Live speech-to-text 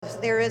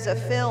there is a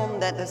film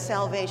that the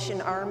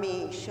Salvation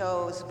Army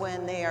shows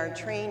when they are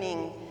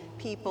training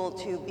people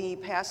to be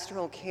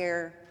pastoral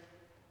care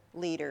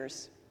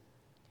leaders.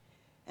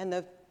 And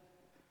the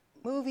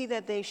movie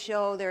that they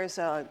show, there's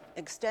an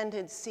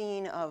extended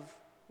scene of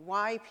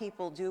why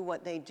people do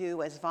what they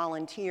do as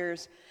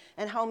volunteers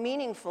and how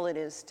meaningful it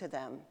is to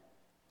them.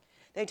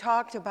 They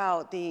talked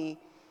about the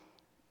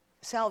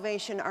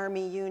Salvation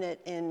Army unit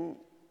in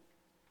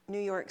New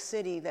York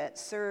City that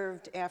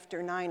served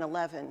after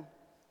 9/11.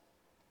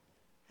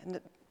 And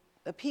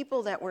the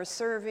people that were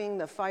serving,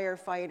 the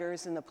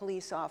firefighters and the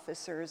police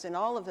officers and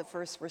all of the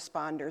first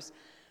responders,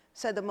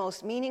 said the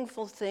most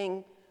meaningful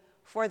thing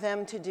for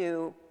them to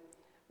do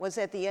was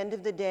at the end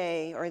of the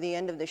day or the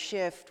end of the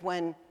shift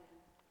when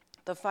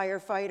the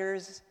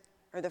firefighters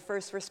or the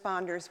first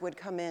responders would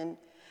come in,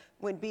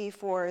 would be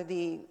for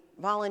the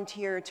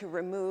volunteer to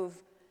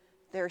remove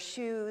their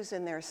shoes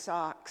and their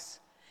socks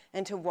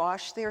and to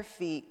wash their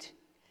feet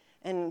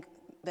and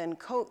then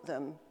coat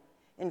them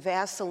in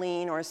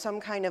Vaseline or some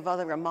kind of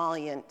other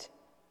emollient,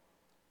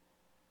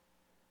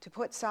 to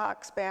put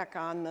socks back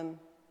on them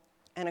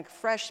and a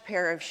fresh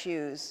pair of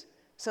shoes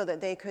so that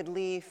they could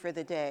leave for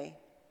the day.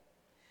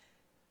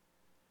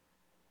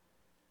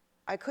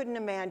 I couldn't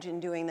imagine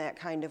doing that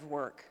kind of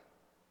work.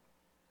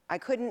 I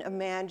couldn't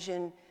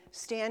imagine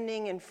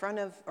standing in front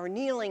of or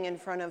kneeling in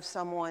front of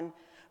someone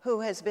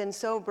who has been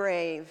so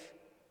brave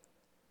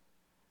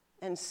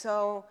and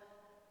so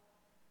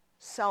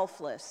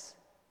selfless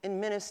in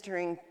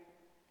ministering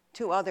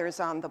to others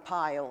on the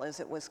pile, as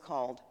it was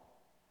called.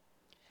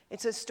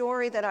 It's a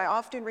story that I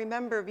often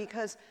remember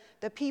because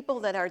the people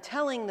that are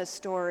telling the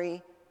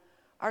story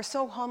are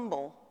so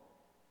humble.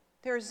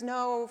 There's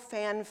no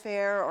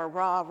fanfare or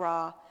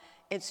rah-rah.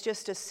 It's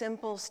just a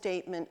simple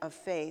statement of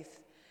faith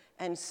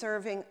and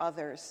serving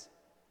others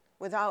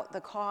without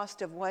the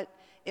cost of what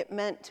it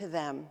meant to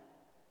them.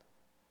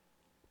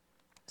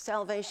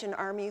 Salvation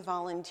Army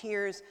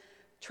volunteers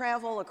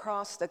travel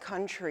across the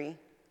country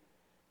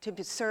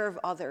to serve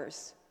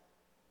others,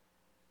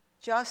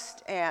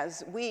 just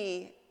as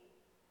we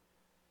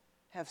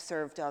have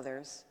served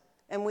others,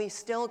 and we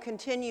still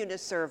continue to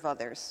serve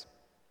others.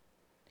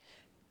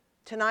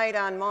 Tonight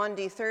on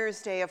Maundy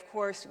Thursday, of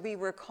course, we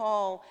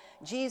recall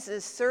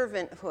Jesus'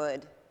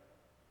 servanthood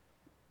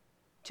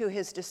to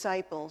his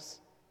disciples.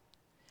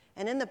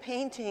 And in the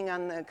painting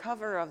on the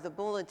cover of the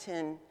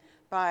bulletin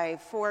by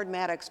Ford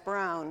Madox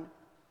Brown,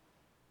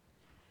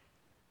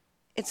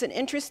 it's an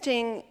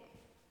interesting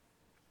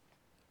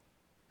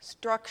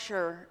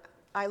structure.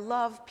 I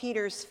love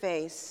Peter's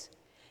face.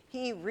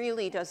 He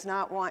really does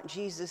not want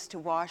Jesus to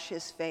wash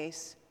his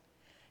face.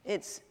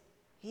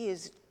 He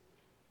is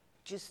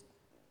just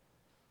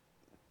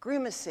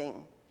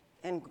grimacing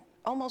and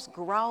almost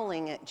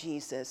growling at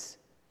Jesus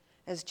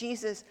as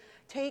Jesus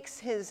takes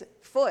his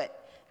foot,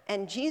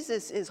 and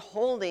Jesus is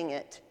holding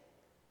it,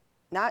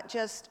 not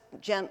just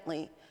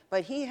gently,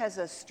 but he has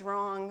a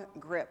strong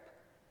grip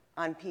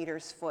on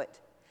Peter's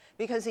foot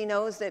because he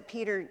knows that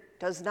Peter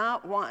does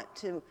not want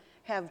to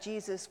have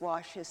Jesus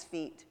wash his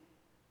feet,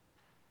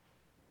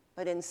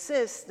 but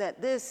insists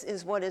that this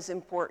is what is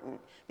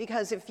important.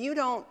 Because if you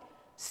don't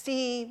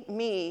see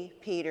me,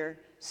 Peter,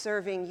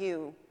 serving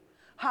you,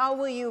 how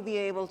will you be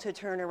able to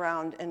turn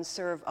around and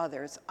serve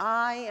others?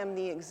 I am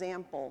the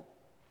example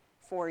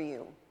for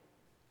you.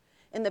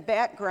 In the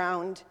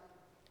background,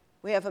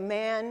 we have a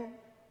man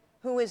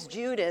who is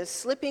Judas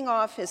slipping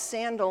off his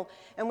sandal,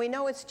 and we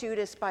know it's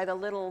Judas by the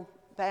little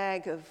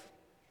bag of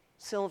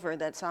silver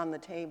that's on the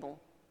table.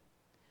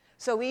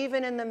 So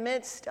even in the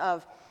midst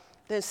of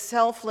this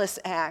selfless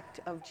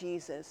act of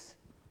Jesus,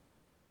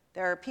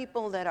 there are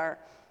people that are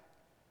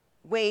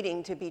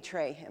waiting to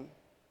betray him.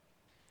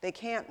 They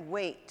can't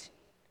wait.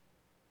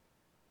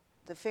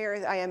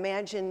 I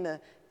imagine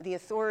the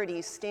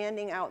authorities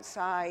standing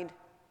outside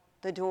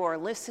the door,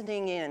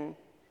 listening in,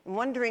 and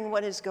wondering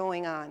what is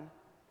going on.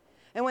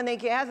 And when they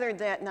gathered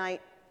that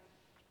night,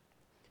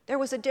 there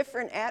was a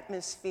different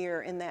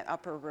atmosphere in that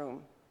upper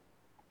room.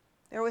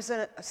 There was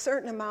a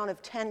certain amount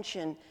of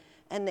tension,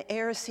 and the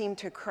air seemed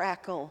to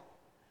crackle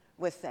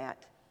with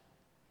that.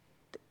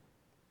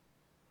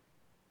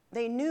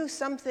 They knew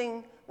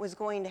something was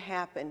going to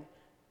happen,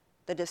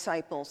 the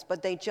disciples,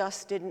 but they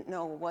just didn't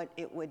know what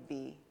it would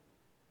be.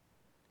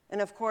 And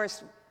of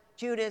course,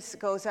 Judas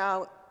goes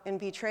out and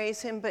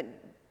betrays him, but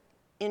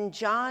in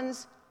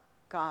John's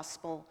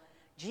gospel,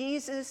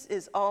 Jesus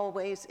is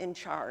always in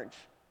charge.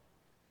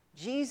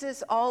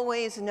 Jesus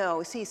always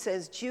knows. He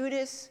says,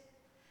 Judas,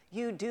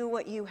 you do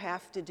what you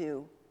have to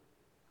do.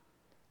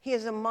 He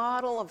is a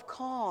model of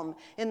calm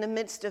in the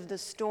midst of the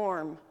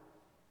storm.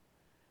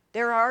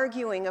 They're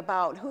arguing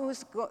about who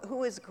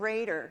is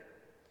greater.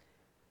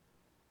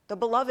 The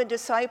beloved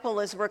disciple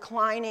is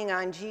reclining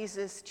on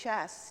Jesus'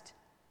 chest,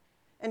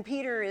 and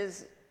Peter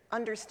is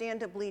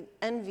understandably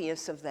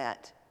envious of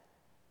that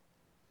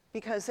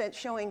because that's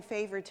showing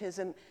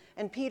favoritism,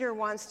 and Peter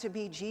wants to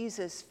be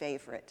Jesus'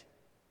 favorite.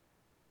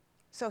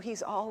 So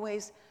he's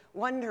always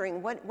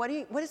wondering, what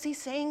is he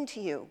saying to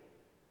you?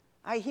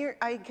 I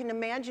can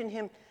imagine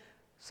him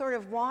sort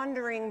of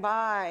wandering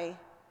by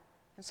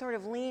and sort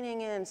of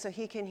leaning in so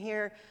he can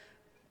hear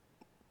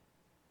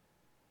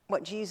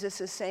what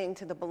Jesus is saying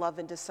to the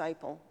beloved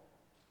disciple.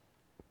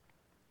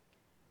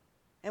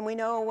 And we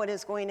know what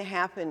is going to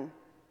happen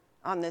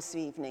on this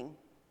evening.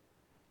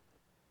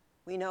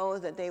 We know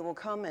that they will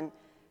come and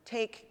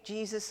take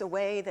Jesus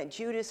away, that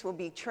Judas will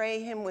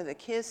betray him with a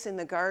kiss in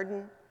the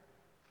garden.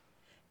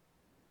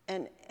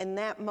 And in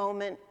that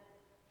moment,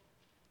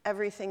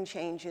 everything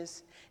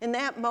changes. In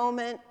that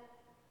moment,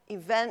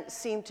 events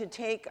seem to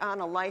take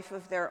on a life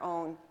of their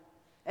own.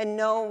 And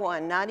no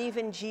one, not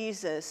even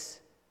Jesus,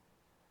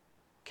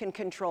 can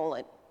control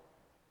it.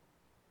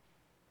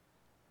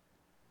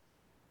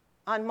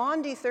 On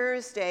Maundy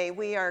Thursday,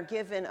 we are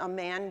given a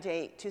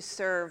mandate to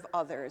serve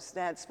others.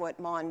 That's what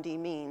Maundy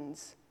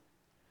means.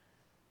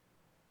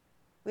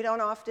 We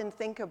don't often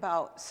think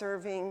about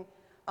serving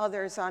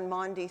others on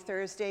Maundy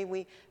Thursday.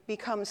 We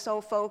become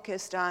so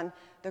focused on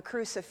the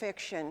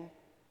crucifixion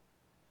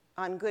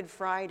on Good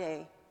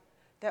Friday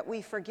that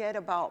we forget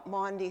about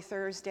Maundy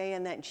Thursday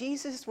and that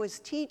Jesus was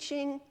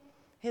teaching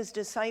his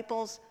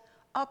disciples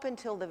up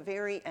until the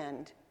very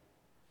end.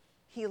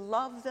 He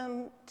loved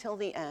them till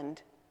the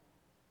end.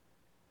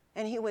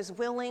 And he was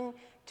willing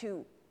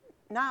to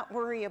not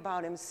worry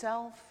about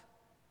himself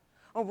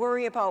or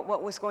worry about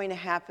what was going to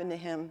happen to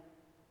him.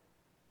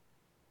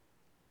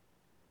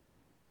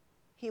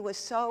 He was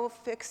so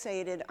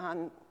fixated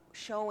on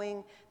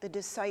showing the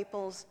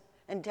disciples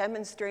and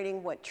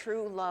demonstrating what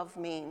true love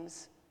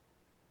means.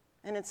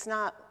 And it's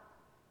not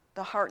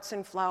the hearts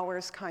and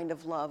flowers kind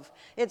of love.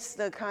 It's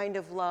the kind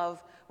of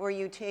love where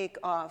you take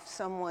off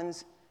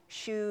someone's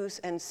shoes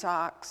and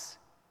socks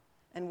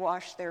and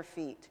wash their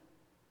feet.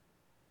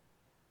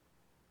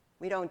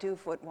 We don't do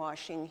foot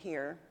washing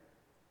here.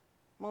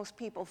 Most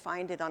people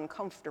find it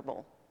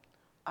uncomfortable.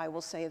 I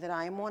will say that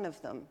I am one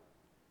of them.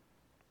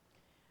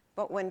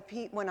 But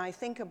when I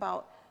think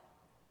about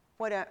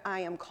what I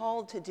am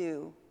called to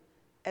do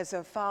as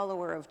a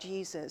follower of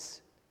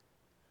Jesus,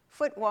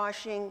 foot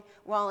washing,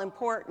 while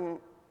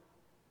important,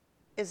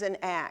 is an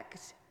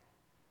act.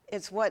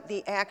 It's what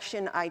the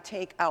action I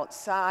take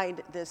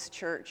outside this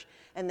church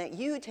and that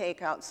you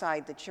take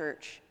outside the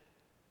church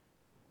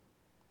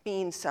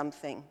means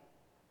something.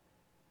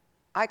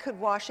 I could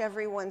wash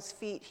everyone's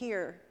feet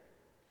here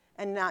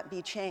and not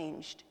be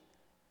changed.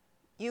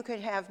 You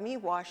could have me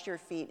wash your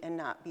feet and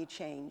not be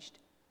changed.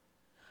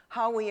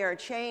 How we are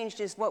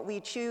changed is what we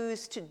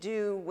choose to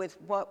do with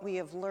what we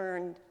have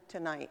learned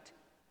tonight.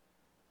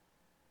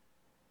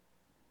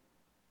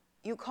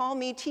 You call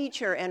me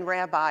teacher and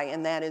rabbi,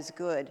 and that is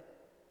good.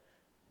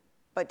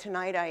 But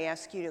tonight I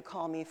ask you to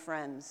call me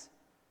friends.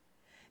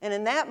 And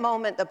in that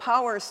moment, the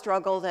power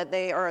struggle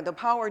the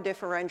power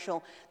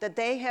differential that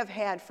they have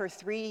had for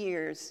 3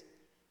 years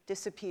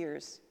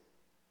disappears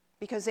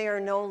because they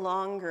are no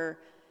longer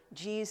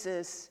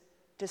Jesus'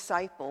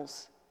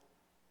 disciples.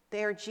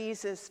 They are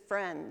Jesus'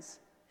 friends.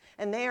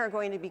 And they are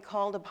going to be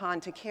called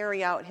upon to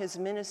carry out his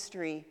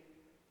ministry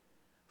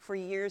for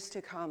years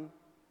to come.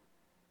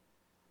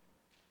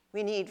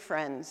 We need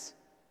friends.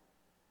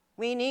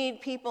 We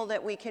need people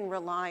that we can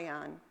rely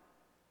on.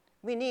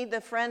 We need the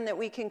friend that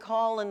we can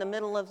call in the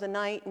middle of the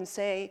night and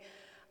say,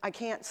 I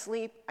can't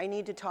sleep, I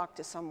need to talk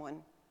to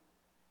someone.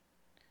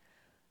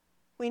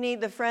 We need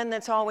the friend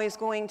that's always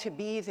going to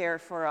be there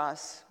for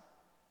us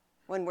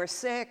when we're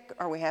sick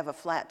or we have a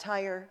flat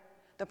tire,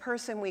 the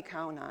person we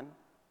count on.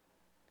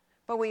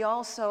 But we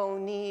also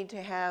need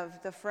to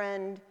have the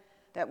friend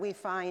that we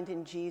find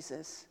in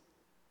Jesus,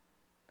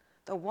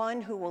 the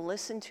one who will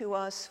listen to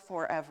us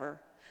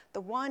forever,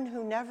 the one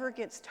who never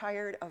gets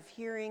tired of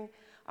hearing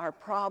our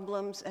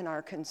problems and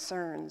our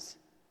concerns,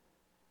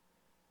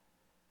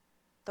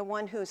 the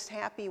one who's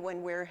happy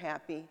when we're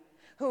happy,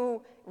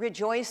 who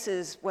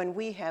rejoices when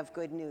we have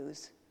good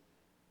news.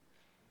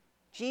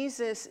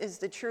 Jesus is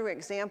the true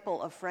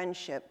example of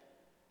friendship.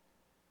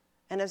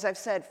 And as I've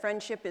said,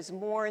 friendship is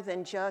more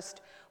than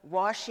just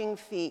washing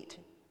feet.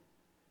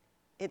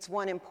 It's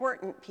one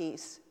important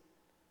piece,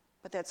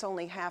 but that's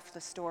only half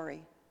the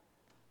story.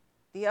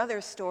 The other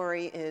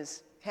story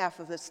is, half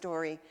of the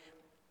story,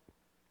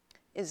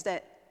 is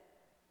that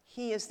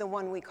he is the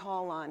one we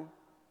call on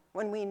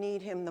when we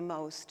need him the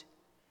most.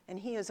 And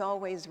he is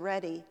always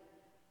ready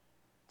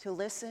to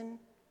listen,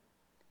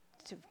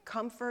 to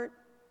comfort,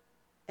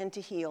 and to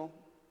heal.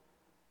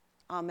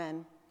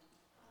 Amen.